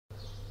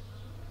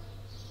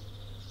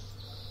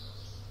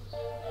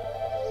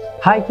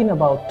Hiking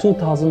about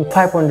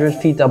 2,500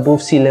 feet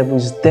above sea level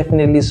is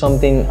definitely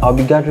something I'll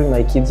be gathering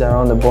my kids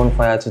around the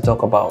bonfire to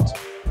talk about.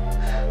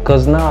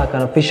 Because now I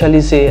can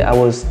officially say I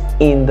was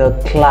in the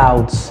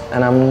clouds,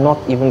 and I'm not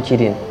even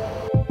kidding.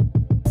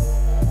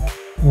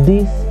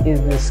 This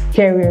is the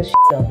scariest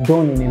shit I've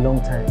done in a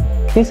long time.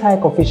 This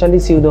hike officially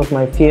sealed off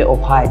my fear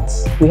of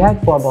heights. We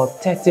hiked for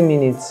about 30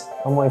 minutes,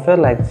 and it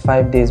felt like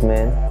 5 days,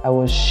 man. I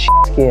was shit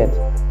scared.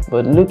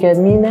 But look at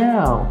me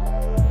now.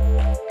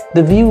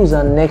 The views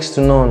are next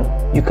to none.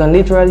 You can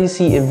literally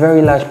see a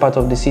very large part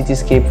of the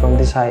cityscape from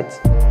this height.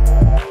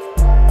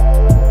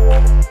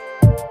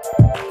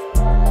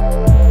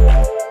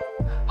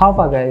 How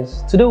far,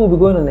 guys? Today we'll be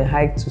going on a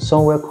hike to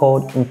somewhere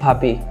called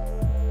Mpape.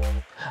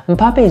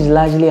 Mpape is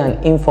largely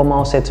an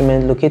informal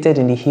settlement located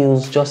in the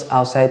hills just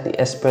outside the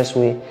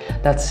expressway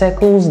that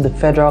circles the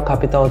Federal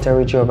Capital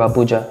Territory of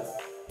Abuja.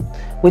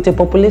 With a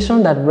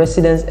population that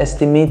residents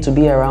estimate to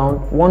be around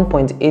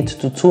 1.8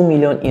 to 2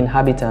 million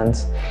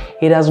inhabitants,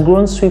 it has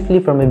grown swiftly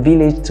from a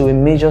village to a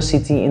major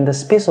city in the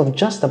space of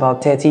just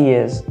about 30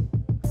 years.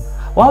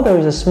 While there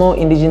is a small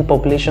indigent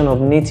population of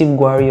native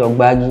Gwari or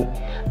Gbagi,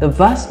 the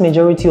vast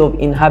majority of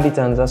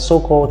inhabitants are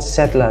so-called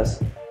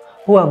settlers,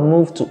 who have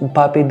moved to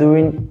Mpape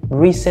during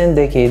recent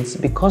decades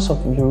because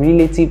of the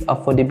relative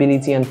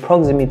affordability and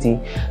proximity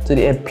to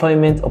the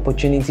employment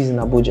opportunities in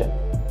Abuja.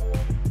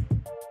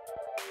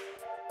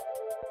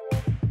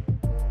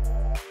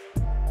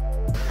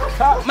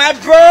 My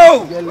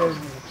bro!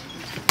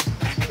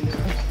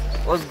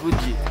 What's good,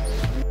 G?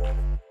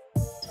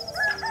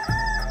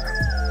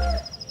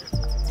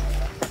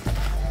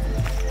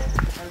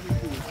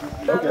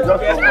 Okay, just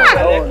come on.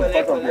 That one is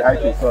part of the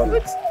hiking, sorry.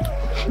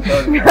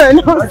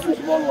 That's a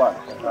small one.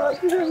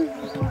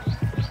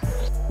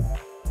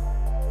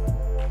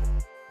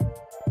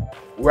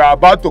 We are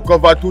about to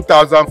cover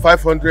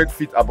 2,500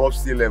 feet above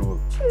sea level.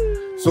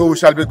 So we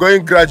shall be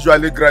going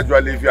gradually.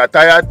 If you are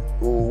tired,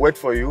 we'll wait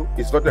for you.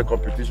 It's not a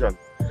competition.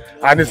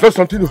 And it's not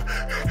something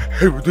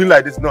we're doing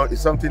like this. No,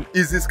 it's something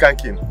easy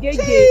skanking.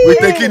 We're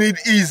taking it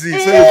easy,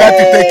 so you got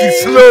to take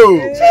it slow.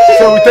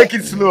 So we take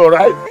it slow,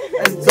 right?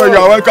 So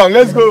you're welcome.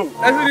 Let's go.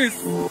 Let's do this.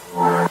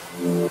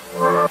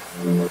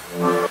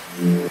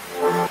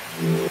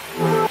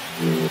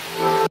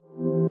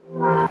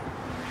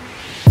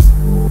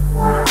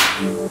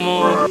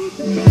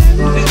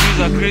 These views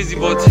are crazy,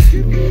 but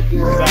we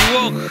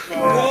walk.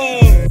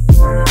 Whoa.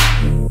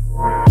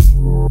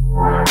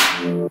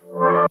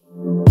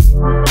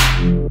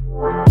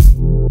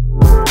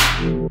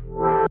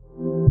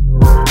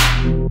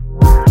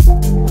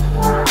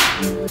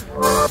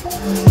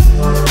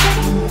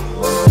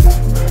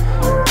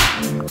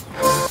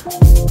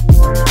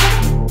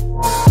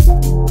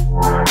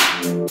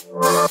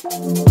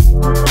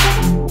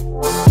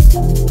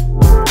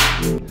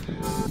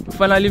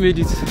 Finally made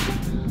it.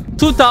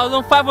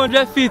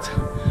 2,500 feet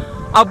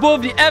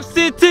above the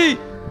FCT.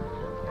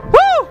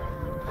 Woo!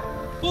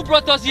 Who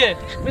brought us here?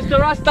 Mr.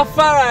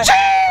 Rastafari.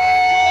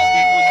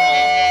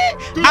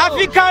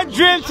 African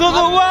dream to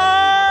the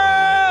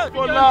world.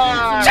 For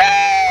life.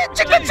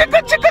 Chicka,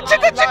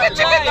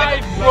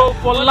 bro,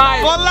 for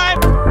life. For life.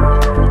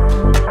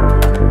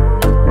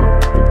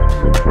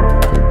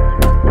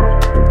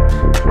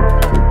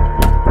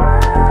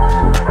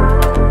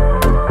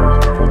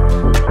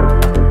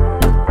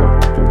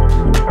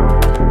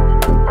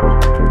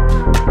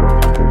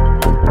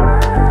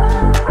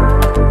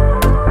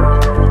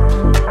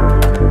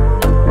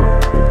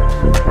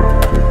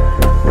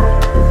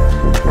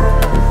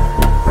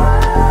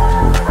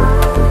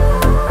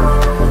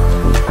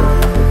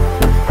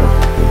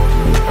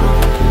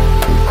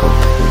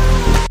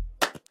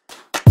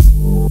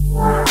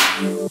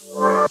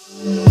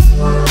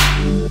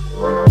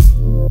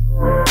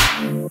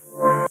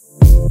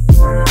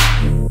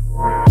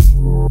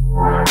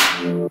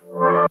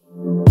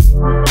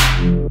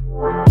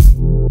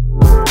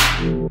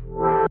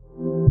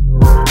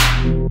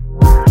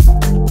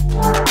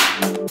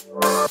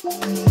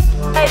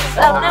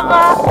 I've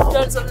never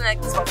done something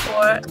like this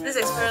before. This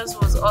experience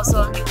was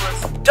awesome. It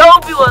was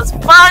dope. It was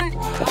fun.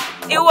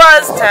 It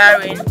was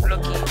tiring.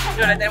 Lucky.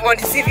 Don't let anyone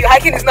deceive you.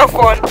 Hiking is not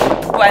fun,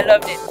 but I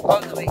loved it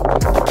all the way.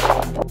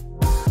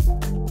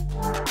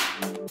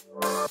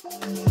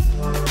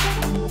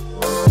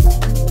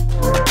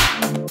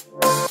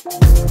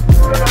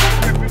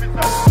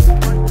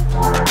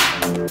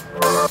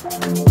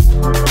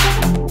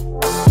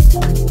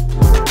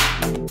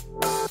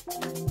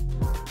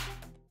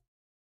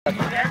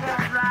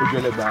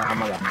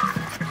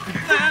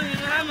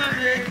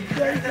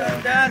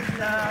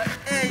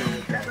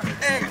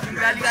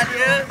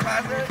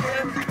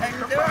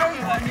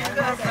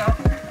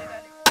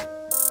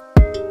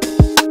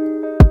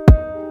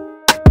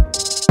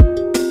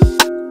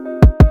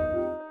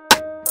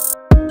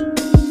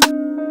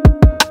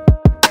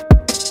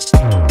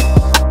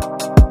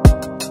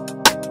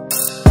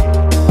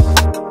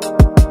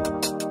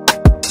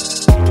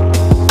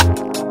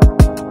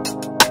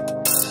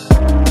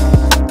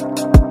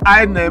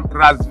 I am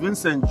Ras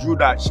Vincent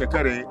Judah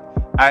Shekere.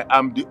 I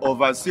am the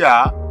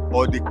overseer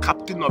or the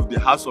captain of the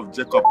house of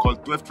Jacob,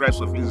 called 12 tribes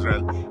of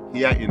Israel,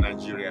 here in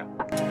Nigeria.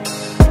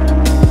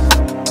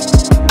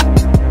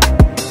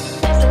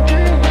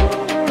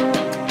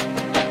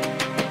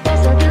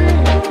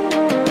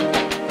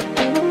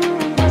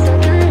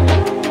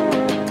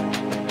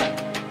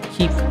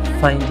 Keep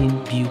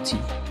finding beauty.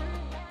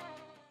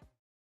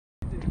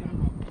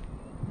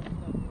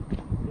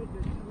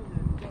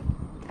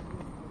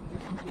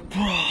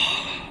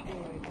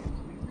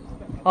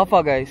 How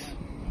far, guys?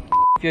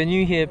 If you're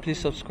new here, please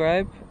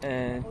subscribe,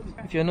 and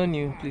if you're not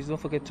new, please don't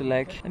forget to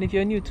like, and if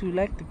you're new too,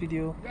 like the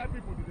video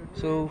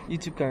so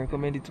YouTube can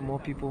recommend it to more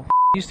people.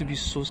 I used to be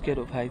so scared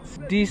of heights.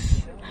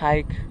 This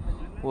hike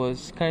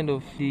was kind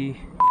of the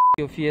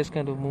fierce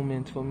kind of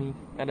moment for me,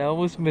 and I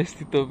almost messed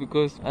it up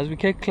because as we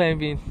kept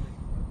climbing,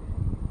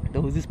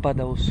 there was this part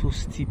that was so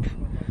steep,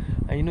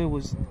 and you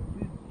know,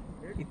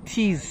 it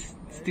is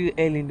still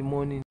early in the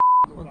morning.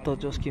 One thought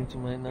just came to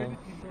mind now.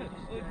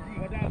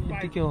 I've been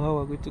thinking of how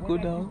we're going to go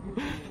down.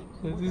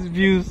 These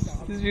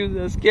views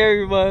are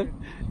scary, man.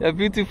 They're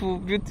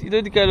beautiful, you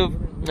know, the kind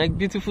of like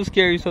beautiful,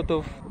 scary sort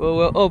of. Well,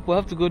 we're up, we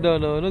have to go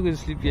down now. We're not going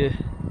to sleep here.